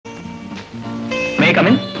I come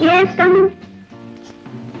in? Yes, come in.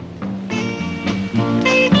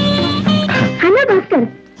 Hello, Bhaskar.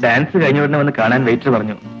 Dance കഴിഞ്ഞ ഉടനെ വന്ന് കാണാൻ വെയിറ്റർ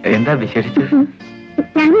പറഞ്ഞു. എന്താ വിശേഷിച്ച്?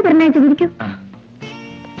 ഞാനീ പറഞ്ഞയച്ചിരിക്കും.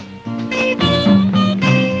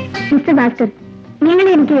 മിസ്റ്റർ ഭാസ്കർ,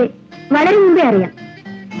 നിങ്ങളെ എനിക്ക് വളരെ മുമ്പേ അറിയാം.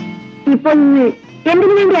 ഇപ്പോൾ നിങ്ങൾ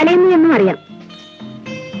എന്തിനു വേണ്ടി അലയുന്നു എന്നും അറിയാം.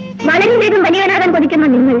 വളരെ വേഗം വലിയവനാകാൻ കൊതിക്കുന്ന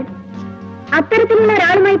നിങ്ങൾ അത്തരത്തിലുള്ള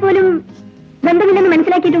ഒരാളുമായി പോലും ബന്ധമില്ലെന്ന്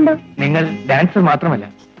മനസ്സിലാക്കിയിട്ടുണ്ടോ? നിങ്ങൾ ഡാൻസർ മാത്രമല്ല,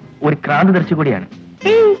 ഒരു ക്രാന്തദർശി കൂടിയാണ്.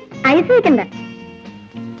 ഐസ് വെക്കണ്ട.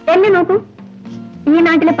 എന്നെ നോക്കൂ. ഈ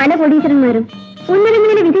നാട്ടിലെ പല കോടീശ്വരന്മാരും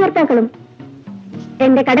ഉന്നതങ്ങളിലെ വിധികർത്താക്കളും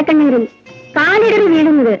എന്റെ കടക്കണ്ണീരിൽ കാലിടറി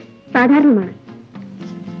വീഴുന്നത് സാധാരണമാണ്.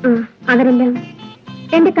 അവരെല്ലാം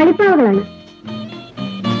എന്റെ കളിപ്പാവകളാണ്.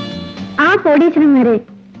 ആ കോടീശ്വരന്മാരെ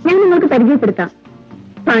ഞാൻ നിങ്ങൾക്ക് പരിചയപ്പെടുത്താം.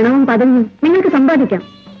 പണവും പദവും നിങ്ങൾക്ക് സമ്പാദിക്കാം.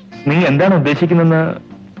 നീ എന്താണ് ഉദ്ദേശിക്കുന്നതെന്ന്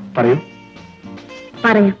പറയൂ.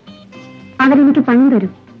 പറയാം. അവരെനിക്ക് പണം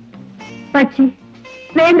തരും. പക്ഷേ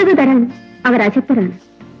വേണ്ടത് തരാൻ അവർ അശക്തരാണ്.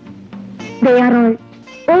 They are all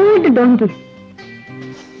old donkeys.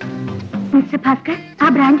 Mister Bhaskar, ആ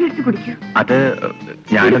ബ്രാൻഡി എടുത്ത് കുടിക്കൂ. അത്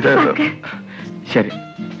ഞാനത് ശരി.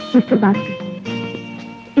 മിസ്റ്റർ ഭാസ്കർ,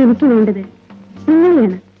 എനിക്ക് വേണ്ടത്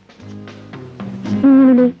നിങ്ങളെയാണ്.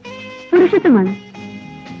 നിങ്ങളിലെ പുരുഷത്വമാണ്.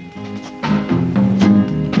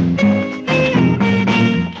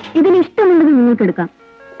 ഇതിന് ഇഷ്ടമുണ്ടെന്ന് നിങ്ങൾക്ക് എടുക്കാം.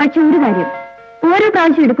 പക്ഷെ ഒരു കാര്യം, ഓരോ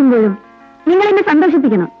പ്രാവശ്യം എടുക്കുമ്പോഴും നിങ്ങൾ എന്നെ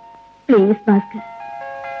സന്തോഷിപ്പിക്കണം. പ്ലീസ് ഭാസ്കർ.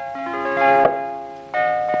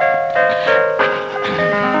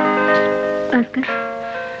 ഭാസ്കർ,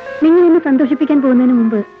 നിങ്ങൾ എന്നെ സന്തോഷിപ്പിക്കാൻ പോകുന്നതിന്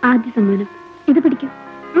മുമ്പ് ആദ്യ സമ്മാനം ഇത് പിടിക്കും.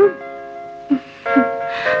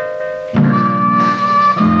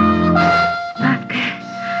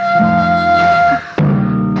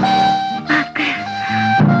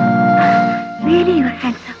 Really, you are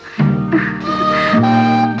handsome.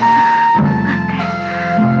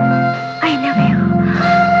 I love you.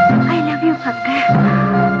 I love you, Bhaskar.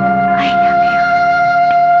 I love you.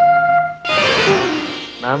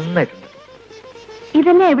 നന്നായിട്ടുണ്ട്.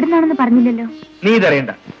 ഇതെല്ലാം എവിടുന്നാണെന്ന് പറഞ്ഞില്ലല്ലോ. നീ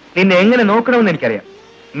ഇതറിയണ്ട. നിന്നെ എങ്ങനെ നോക്കണമെന്ന് എനിക്കറിയാം.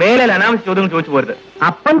 മേലാൽ അനാവശ്യ ചോദ്യങ്ങൾ ചോദിച്ചു പോരുത്.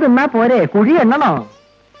 അപ്പം തിന്നാ പോരെ, കുഴി എണ്ണണോ?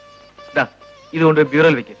 ഇതുകൊണ്ട്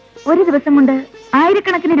ബ്യൂറോയിൽ വെക്കും. ഒരു ദിവസം കൊണ്ട്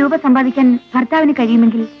ആയിരക്കണക്കിന് രൂപ സമ്പാദിക്കാൻ ഭർത്താവിന്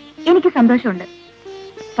കഴിയുമെങ്കിൽ എനിക്ക് സന്തോഷമുണ്ട്.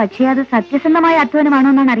 പക്ഷേ അത് സത്യസന്ധമായ അധ്വാനമാണോ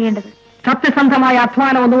എന്നാണ് അറിയേണ്ടത്. സത്യസന്ധമായ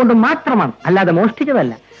അധ്വാനം ഒന്നുകൊണ്ട് മാത്രമാണ്, അല്ലാതെ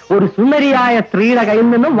മോഷ്ടിച്ചതല്ല. ഒരു സുന്ദരിയായ സ്ത്രീയുടെ കയ്യിൽ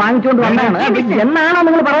നിന്നും വാങ്ങിച്ചുകൊണ്ട് വന്നാണ്. എന്നാണോ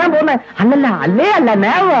നിങ്ങൾ പറയാൻ പോകുന്നത്? അല്ലല്ല, അല്ലേ അല്ല,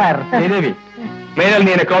 നേവർ. മേലാൽ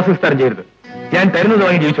നീ എന്നെ ക്രോസ് വിസ്താരം ചെയ്യരുത്. ഞാൻ തരുന്നത്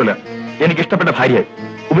വാങ്ങി ജീവിച്ചോളാം. എനിക്ക് ഇഷ്ടപ്പെട്ട ഭാര്യയായി.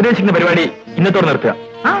 ഉപദേശിക്കുന്ന പരിപാടി ഇന്നത്തോടെ നിർത്തുക.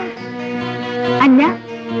 അല്ല,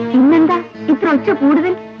 ഇന്നെന്താ ഇത്ര ഒച്ച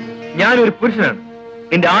കൂടുതൽ? ഞാനൊരു പുരുഷനാണ്.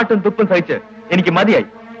 നിന്റെ ആട്ടും തുപ്പും സഹിച്ച് എനിക്ക് മതിയായി.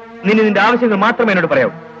 നിന്നെ നിന്റെ ആവശ്യങ്ങൾ മാത്രമേ എന്നോട്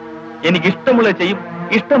പറയാവൂ. എനിക്ക് ഇഷ്ടമുള്ളത് ചെയ്യും,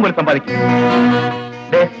 ഇഷ്ടം പോലെ സമ്പാദിക്കും.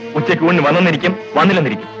 ഉച്ചയ്ക്ക് ഊണിന് വന്നെന്നിരിക്കും,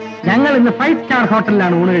 വന്നില്ലെന്നിരിക്കും. ഞങ്ങൾ ഇന്ന് 5 സ്റ്റാർ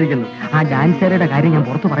ഹോട്ടലിലാണ് ഊണ് കഴിക്കുന്നത്. ആ ഡാൻസറുടെ കാര്യം ഞാൻ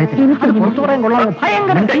പുറത്തു പറയത്തില്ല. പുറത്തു പറയാൻ കൊള്ളാമോ?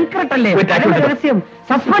 ഭയങ്കര സീക്രട്ട് അല്ലേ, രഹസ്യം,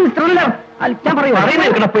 സസ്പെൻസ്, ത്രില്ലർ. ഞാൻ പറയൂ,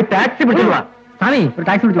 പോയി ടാക്സി പിടിച്ചു. സാമി, ഒരു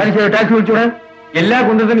ടാക്സി വിളിച്ചൂടെ? എല്ലാ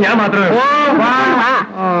കുന്തത്തിനും ഞാൻ മാത്രമേ.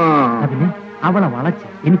 അതിന് അവളെ വളച്ച്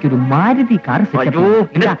എനിക്കൊരു മാരുതി കാർ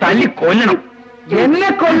തല്ലി കൊല്ലണം. എന്നെ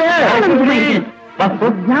കൊല്ലേ.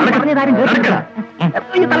 ഞാൻ പറഞ്ഞതാരും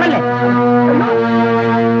തള്ളല്ലേ.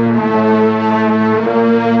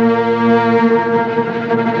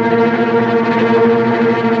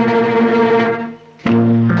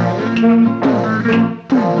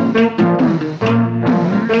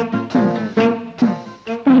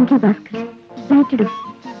 Thank you, Bhaskar. Glad to do.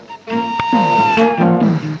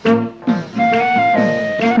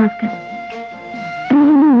 Bhaskar,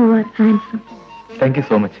 really you are handsome. Thank you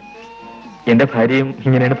so much. എന്റെ ഭാര്യയും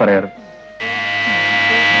ഇങ്ങനെയാണ് പറയാറ്.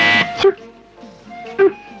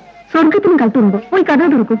 സ്വർഗത്തിന് കട്ടുമ്പോ പോയി കഥ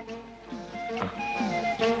തുറക്കും.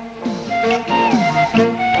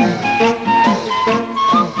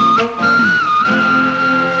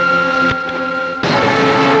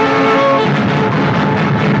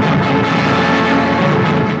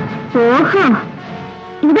 ഓഹോ,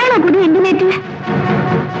 ഇതാണോ പുതിയ ഇന്റർനെറ്റ്?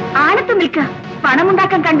 ആഴത്ത് നിൽക്ക,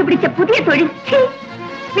 പണമുണ്ടാക്കാൻ കണ്ടുപിടിച്ച പുതിയ തൊഴിൽ.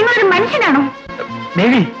 നിങ്ങളൊരു മനുഷ്യനാണോ?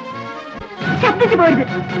 ശബ്ദിച്ചു പോരുത്.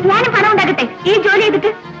 ഞാനും പണം ഉണ്ടാക്കട്ടെ. ഈ ജോലി ചെയ്തിട്ട്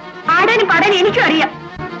ആടാനും പാടാനും എനിക്കും അറിയാം.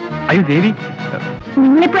 അയ്യോ ദേവി,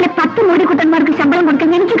 നിങ്ങളെപ്പോലെ 10 മോടിക്കുട്ടന്മാർക്ക് ശമ്പളം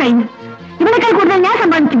കൊടുക്കാൻ എനിക്ക് കഴിഞ്ഞു. ഇവനേക്കാൾ കൂടുതൽ ഞാൻ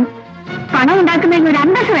സമ്പാദിക്കുന്നു. പണം ഉണ്ടാക്കുന്നതിന് ഒരു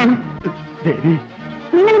അന്തസ് വേണം.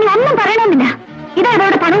 നിങ്ങൾ ഇനി ഒന്നും പറയണമെന്നില്ല. ഇതാ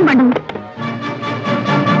ഇതോടെ പണവും പണ്ടവും.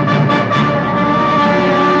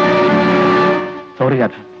 സോറി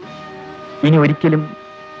രാധ, ഇനി ഒരിക്കലും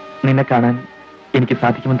നിന്നെ കാണാൻ എനിക്ക്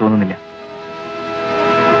സാധിക്കുമെന്ന് തോന്നുന്നില്ല.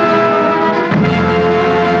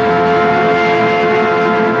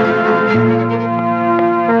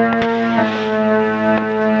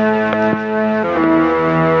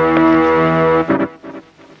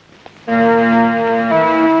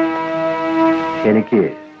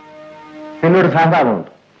 എന്നോട് സഹതാപമുണ്ട്.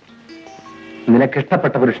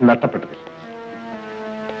 നിനക്കിഷ്ടപ്പെട്ട പുരുഷൻ നഷ്ടപ്പെട്ടതിൽ.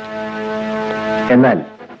 എന്നാൽ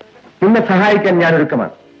നിന്നെ സഹായിക്കാൻ ഞാൻ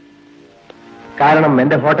ഒരുക്കമാണ്. കാരണം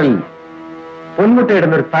എന്റെ ഹോട്ടലിൽ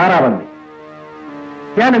പൊന്മുട്ടയിടുന്ന ഒരു താറാവന്തി.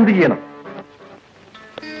 ഞാൻ എന്ത് ചെയ്യണം?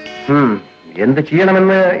 എന്ത്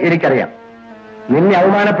ചെയ്യണമെന്ന് എനിക്കറിയാം. നിന്നെ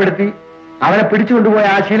അവമാനപ്പെടുത്തി അവനെ പിടിച്ചുകൊണ്ടുപോയ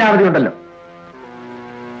ആ ശീലാവധി ഉണ്ടല്ലോ,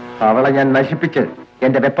 അവളെ ഞാൻ നശിപ്പിച്ച്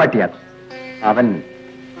എന്റെ വെപ്പാട്ടിയാണ്.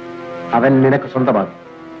 അവൻ നിനക്ക് സ്വന്തമാകും.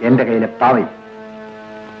 എന്റെ കയ്യിലെ പാവയിൽ.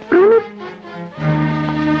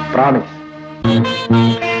 പ്രോമിസ്.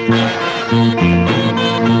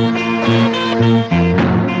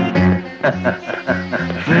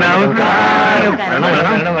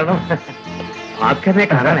 ആക്കനെ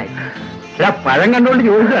കാണാനായി പഴം കണ്ടോണ്ട്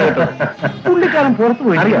ചോദിച്ചാ കേട്ടോ. പുള്ളിക്കാരൻ പുറത്തു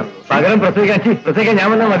പോയി. അറിയാം, പകരം പ്രസവിക്കാൻ ഞാൻ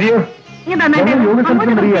വന്നാൽ മതിയോ?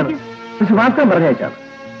 വാസ്തവം പറഞ്ഞയച്ചാണ്.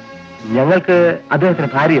 ഞങ്ങൾക്ക് അദ്ദേഹത്തിന്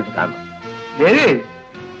ഭാര്യയൊക്കെ കാണണം. ദേവി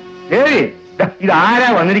ദേവി, ഇതാരാ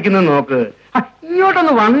വന്നിരിക്കുന്നത് നോക്ക്.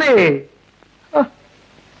 ഇങ്ങോട്ടൊന്ന് വന്നേ.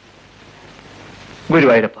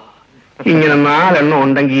 ഗുരുവായൂരപ്പ, ഇങ്ങനെ 4 എണ്ണം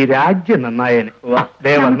ഉണ്ടെങ്കിൽ ഈ രാജ്യം നന്നായേനെ.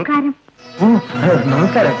 ദേ വന്നു.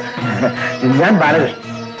 നമസ്കാരം. ഞാൻ ബാലകൃഷ്ണൻ.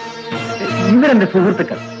 ഇവരെന്റെ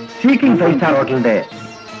സുഹൃത്തുക്കൾ. സീക്കിംഗ് 5 സ്റ്റാർ ഹോട്ടലിന്റെ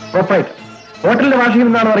ഓപ്പറേറ്റർ. ഹോട്ടലിന്റെ ഭാഷയിൽ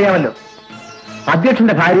എന്താണോ അറിയാമല്ലോ.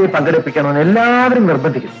 അധ്യക്ഷന്റെ ഭാര്യയെ പങ്കെടുപ്പിക്കണമെന്ന് എല്ലാവരും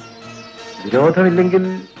നിർബന്ധിക്കുന്നു. വിരോധമില്ലെങ്കിൽ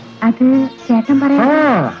അത് ചേട്ടൻ പറയാ.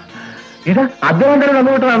 ഇത് അദ്ദേഹം തന്നെ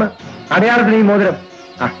തന്നുവിട്ടതാണ് അടയാളത്തിന് ഈ മോതിരം.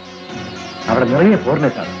 അവിടെ നിറയെ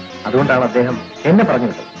ഫോറിനേഴ്സാണ്. അതുകൊണ്ടാണ് അദ്ദേഹം എന്നെ പറഞ്ഞു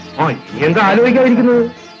വിട്ടത്. എന്താ ആലോചിക്കാതിരിക്കുന്നത്?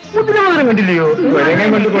 മുദ്രമോതിരം കണ്ടില്ലയോ?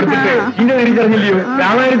 കൊണ്ട് കൊടുത്തിട്ട് ഇന്നെ തിരിച്ചറിഞ്ഞില്ലയോ?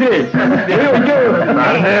 രാമായണത്തിലേ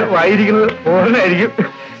നാടിന്റെ വായിരിക്കുന്നത് ഫോറിനായിരിക്കും.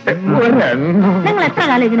 നിങ്ങൾ എത്ര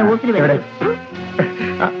കാലം ഇതിനെ ഓഫിൽ വരും?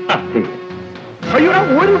 അയ്യോ,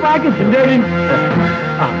 ഒരു ബാക്കി ചിന്തേടി.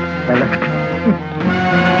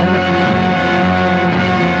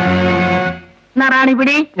 റാണി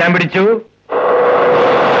പിടി. ഞാൻ പിടിച്ചു.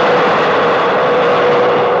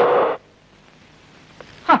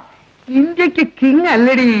 ഇന്ത്യക്ക് കിങ്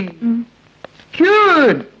അല്ലടി,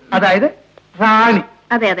 ക്യൂൻ, അതായത് റാണി.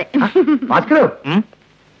 അതെ അതെ. ഭാസ്കരോ,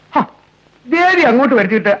 ദേവി അങ്ങോട്ട്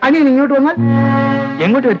വരുത്തിയിട്ട് അനിയൻ ഇങ്ങോട്ട് വന്നാൽ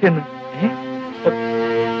എങ്ങോട്ട് വരുത്തിയെന്ന്?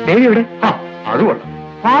 ദേവി എവിടെ? അത് കൊള്ളാം.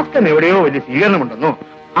 ഭാസ്കരൻ എവിടെയോ വലിയ സ്വീകരണമുണ്ടെന്നോ,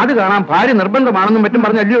 അത് കാണാൻ ഭാര്യ നിർബന്ധമാണെന്നും മറ്റും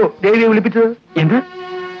പറഞ്ഞല്ലയോ ദേവിയെ വിളിപ്പിച്ചത്? എന്ത്?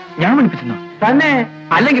 ഞാൻ വിളിപ്പിച്ചെന്നോ? തന്നെ.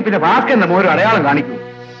 അല്ലെങ്കിൽ പിന്നെ ഭാസ്കരന്റെ മോരും അടയാളം കാണിക്കൂ.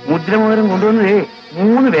 മുദ്രമോതിരം കൊണ്ടുവന്നതേ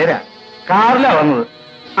 3 പേരാ. കാറിലാ വന്നത്.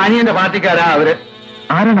 അനിയന്റെ പാർട്ടിക്കാരാ അവര്.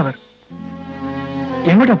 ആരാണവർ?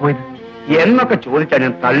 എങ്ങോട്ടാ പോയത് എന്നൊക്കെ ചോദിച്ചാൽ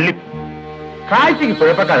ഞാൻ തള്ളി. കാഴ്ചക്ക്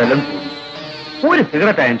കുഴപ്പക്കാരല്ലെന്ന് തോന്നുന്നു. ഒരു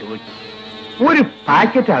സിഗരറ്റാ ഞാൻ ചോദിച്ചു. ഒരു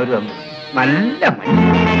പാക്കറ്റ് അവര് തന്നു. നല്ല മഞ്ഞ.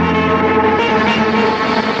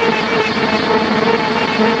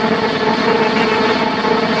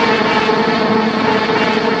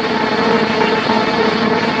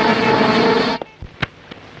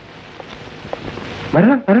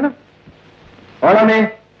 വരണം വരണം. ഓളാമേ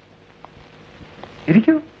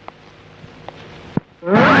ഇരിക്കൂ.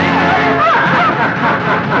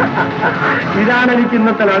 ഇതാണ് എനിക്ക്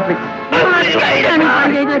ഇന്നത്തെ ലോട്ടറി.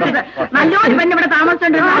 നല്ലൊരു പെണ്ണ് ഇവിടെ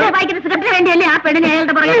താമസിച്ചുണ്ട്. വായിക്കുന്ന സിഗരറ്റിന് വേണ്ടിയല്ലേ ആ പെണ്ണിനെ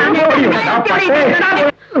അയാളുടെ പുറകെ.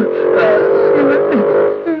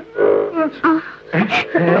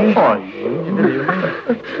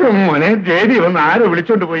 മോനെ ജേരി വന്ന് ആരോ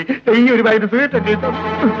വിളിച്ചോണ്ട് പോയി. ഈ ഒരു പാക്കറ്റ് സിഗരറ്റ് കേട്ടോ.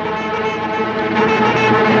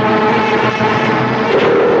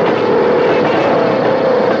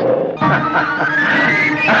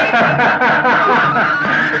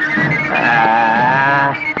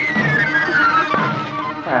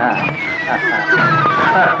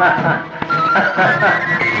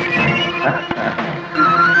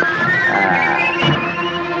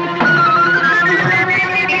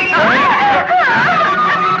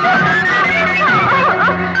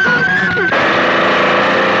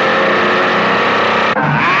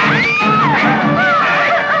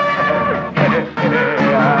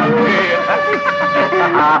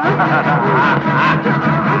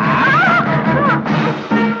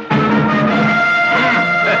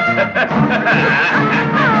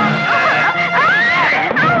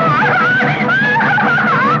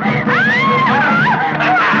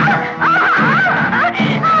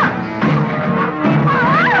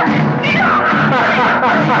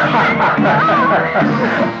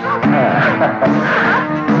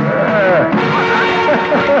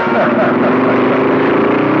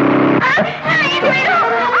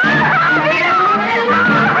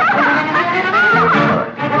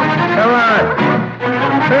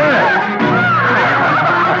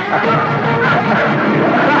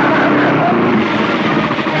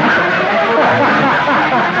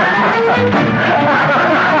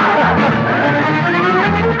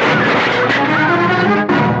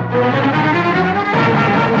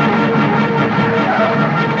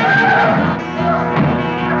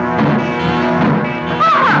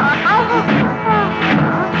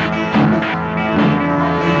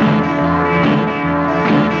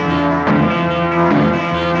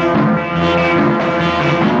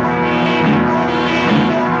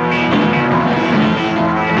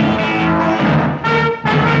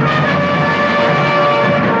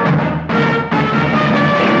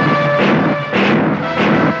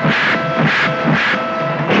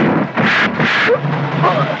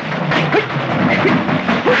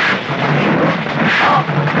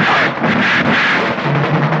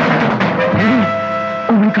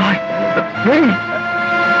 Hey!